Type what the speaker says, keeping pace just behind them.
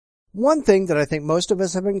One thing that I think most of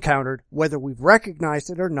us have encountered, whether we've recognized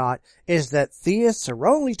it or not, is that theists are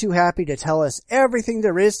only too happy to tell us everything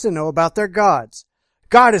there is to know about their gods.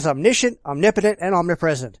 God is omniscient, omnipotent, and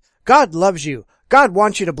omnipresent. God loves you. God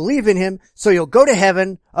wants you to believe in Him so you'll go to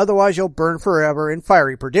heaven, otherwise you'll burn forever in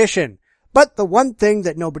fiery perdition. But the one thing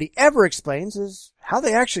that nobody ever explains is how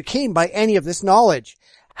they actually came by any of this knowledge.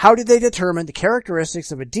 How did they determine the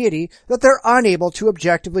characteristics of a deity that they're unable to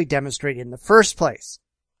objectively demonstrate in the first place?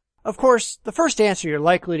 Of course, the first answer you're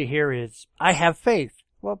likely to hear is, I have faith.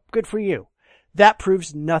 Well, good for you. That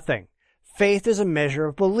proves nothing. Faith is a measure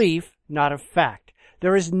of belief, not of fact.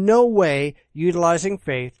 There is no way utilizing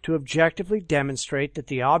faith to objectively demonstrate that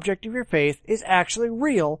the object of your faith is actually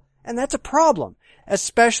real, and that's a problem,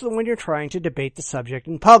 especially when you're trying to debate the subject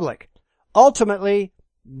in public. Ultimately,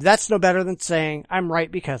 that's no better than saying, I'm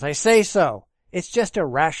right because I say so. It's just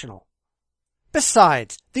irrational.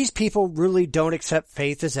 Besides, these people really don't accept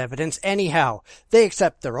faith as evidence anyhow. They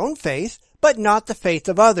accept their own faith, but not the faith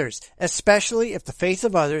of others, especially if the faith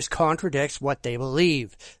of others contradicts what they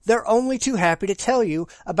believe. They're only too happy to tell you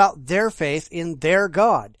about their faith in their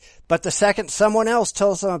God. But the second someone else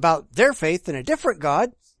tells them about their faith in a different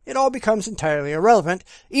God, it all becomes entirely irrelevant,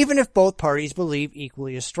 even if both parties believe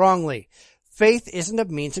equally as strongly. Faith isn't a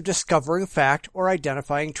means of discovering fact or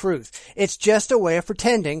identifying truth. It's just a way of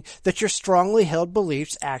pretending that your strongly held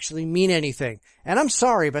beliefs actually mean anything. And I'm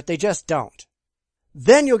sorry, but they just don't.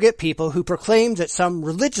 Then you'll get people who proclaim that some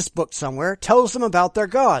religious book somewhere tells them about their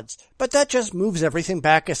gods, but that just moves everything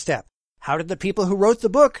back a step. How did the people who wrote the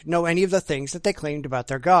book know any of the things that they claimed about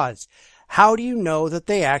their gods? How do you know that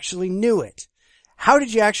they actually knew it? How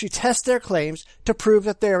did you actually test their claims to prove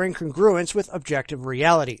that they are in congruence with objective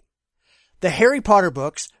reality? The Harry Potter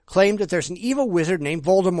books claim that there's an evil wizard named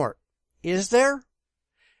Voldemort. Is there?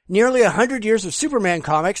 Nearly 100 years of Superman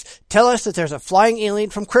comics tell us that there's a flying alien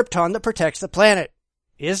from Krypton that protects the planet.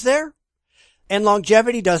 Is there? And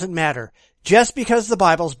longevity doesn't matter. Just because the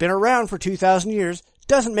Bible's been around for 2,000 years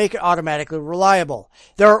doesn't make it automatically reliable.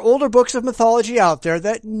 There are older books of mythology out there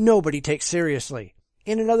that nobody takes seriously.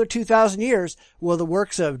 In another 2,000 years, will the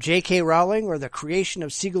works of J.K. Rowling or the creation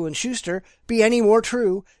of Siegel and Schuster be any more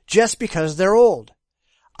true just because they're old?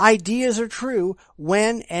 Ideas are true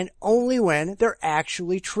when and only when they're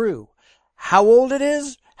actually true. How old it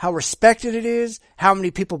is, how respected it is, how many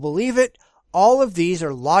people believe it, all of these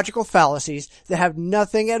are logical fallacies that have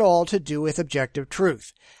nothing at all to do with objective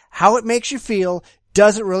truth. How it makes you feel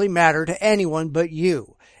doesn't really matter to anyone but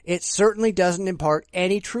you. It certainly doesn't impart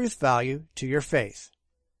any truth value to your faith.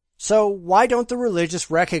 So why don't the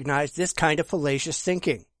religious recognize this kind of fallacious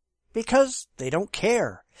thinking? Because they don't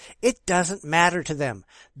care. It doesn't matter to them.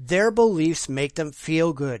 Their beliefs make them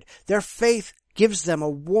feel good. Their faith gives them a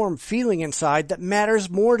warm feeling inside that matters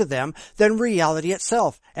more to them than reality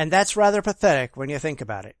itself, and that's rather pathetic when you think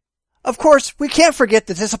about it. Of course, we can't forget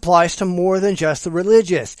that this applies to more than just the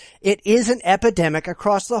religious. It is an epidemic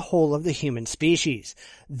across the whole of the human species.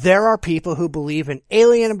 There are people who believe in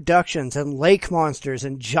alien abductions and lake monsters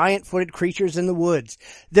and giant-footed creatures in the woods.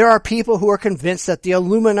 There are people who are convinced that the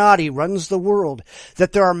Illuminati runs the world,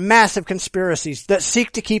 that there are massive conspiracies that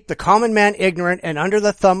seek to keep the common man ignorant and under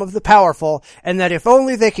the thumb of the powerful, and that if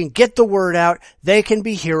only they can get the word out, they can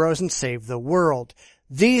be heroes and save the world.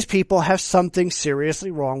 These people have something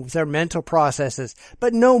seriously wrong with their mental processes,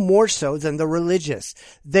 but no more so than the religious.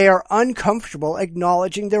 They are uncomfortable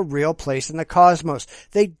acknowledging their real place in the cosmos.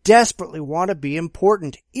 They desperately want to be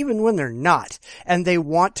important, even when they're not. And they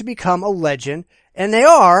want to become a legend, and they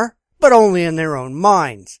are, but only in their own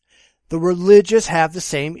minds. The religious have the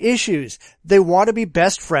same issues. They want to be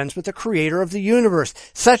best friends with the creator of the universe,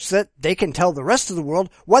 such that they can tell the rest of the world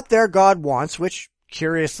what their God wants, which,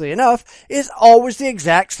 curiously enough, is always the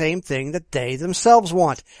exact same thing that they themselves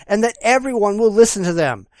want, and that everyone will listen to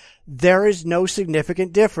them. There is no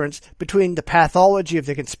significant difference between the pathology of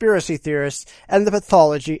the conspiracy theorists and the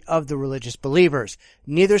pathology of the religious believers.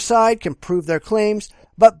 Neither side can prove their claims,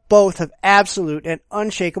 but both have absolute and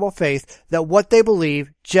unshakable faith that what they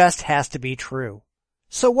believe just has to be true.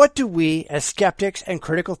 So what do we, as skeptics and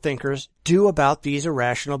critical thinkers, do about these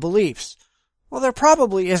irrational beliefs? Well, there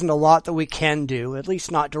probably isn't a lot that we can do, at least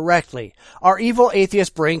not directly. Our evil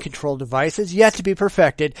atheist brain control device is yet to be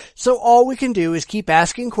perfected, so all we can do is keep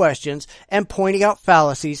asking questions and pointing out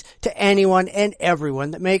fallacies to anyone and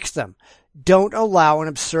everyone that makes them. Don't allow an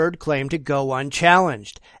absurd claim to go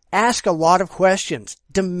unchallenged. Ask a lot of questions,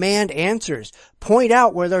 demand answers, point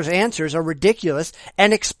out where those answers are ridiculous,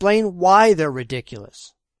 and explain why they're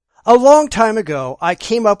ridiculous. A long time ago, I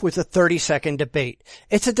came up with a 30-second debate.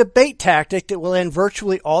 It's a debate tactic that will end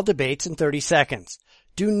virtually all debates in 30 seconds.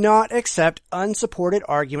 Do not accept unsupported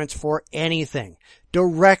arguments for anything.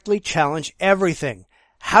 Directly challenge everything.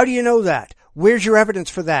 How do you know that? Where's your evidence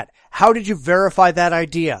for that? How did you verify that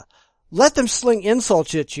idea? Let them sling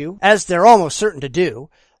insults at you, as they're almost certain to do.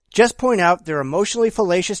 Just point out their emotionally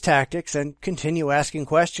fallacious tactics and continue asking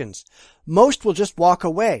questions. Most will just walk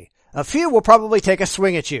away. A few will probably take a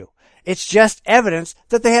swing at you. It's just evidence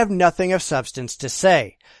that they have nothing of substance to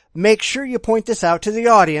say. Make sure you point this out to the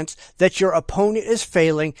audience that your opponent is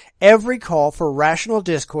failing every call for rational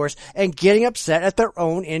discourse and getting upset at their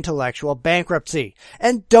own intellectual bankruptcy.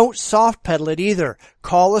 And don't soft pedal it either.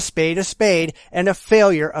 Call a spade and a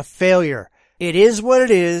failure. It is what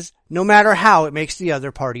it is, no matter how it makes the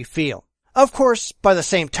other party feel. Of course, by the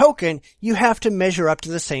same token, you have to measure up to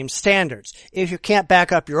the same standards. If you can't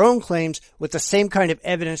back up your own claims with the same kind of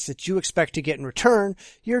evidence that you expect to get in return,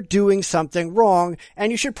 you're doing something wrong,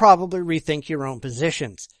 and you should probably rethink your own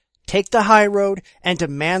positions. Take the high road and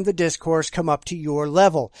demand the discourse come up to your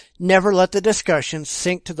level. Never let the discussion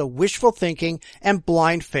sink to the wishful thinking and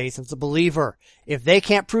blind faith of the believer. If they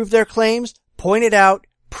can't prove their claims, point it out,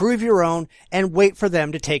 prove your own, and wait for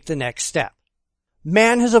them to take the next step.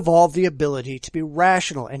 Man has evolved the ability to be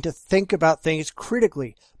rational and to think about things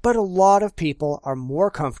critically, but a lot of people are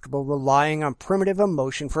more comfortable relying on primitive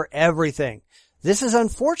emotion for everything. This is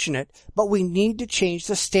unfortunate, but we need to change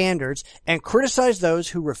the standards and criticize those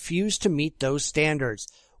who refuse to meet those standards.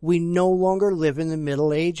 We no longer live in the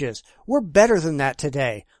Middle Ages. We're better than that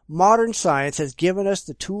today. Modern science has given us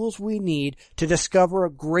the tools we need to discover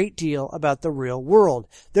a great deal about the real world.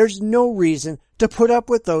 There's no reason to put up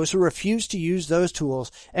with those who refuse to use those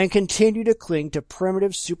tools and continue to cling to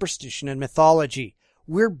primitive superstition and mythology.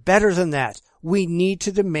 We're better than that. We need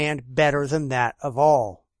to demand better than that of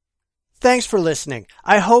all. Thanks for listening.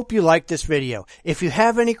 I hope you liked this video. If you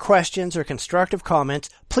have any questions or constructive comments,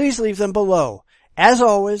 please leave them below. As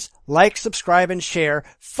always, like, subscribe, and share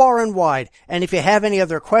far and wide. And if you have any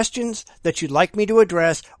other questions that you'd like me to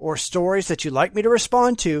address or stories that you'd like me to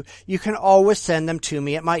respond to, you can always send them to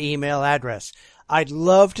me at my email address. I'd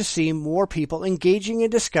love to see more people engaging in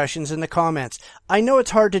discussions in the comments. I know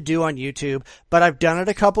it's hard to do on YouTube, but I've done it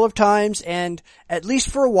a couple of times, and at least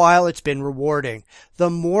for a while it's been rewarding. The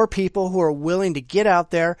more people who are willing to get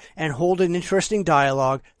out there and hold an interesting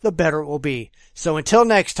dialogue, the better it will be. So until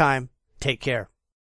next time, take care.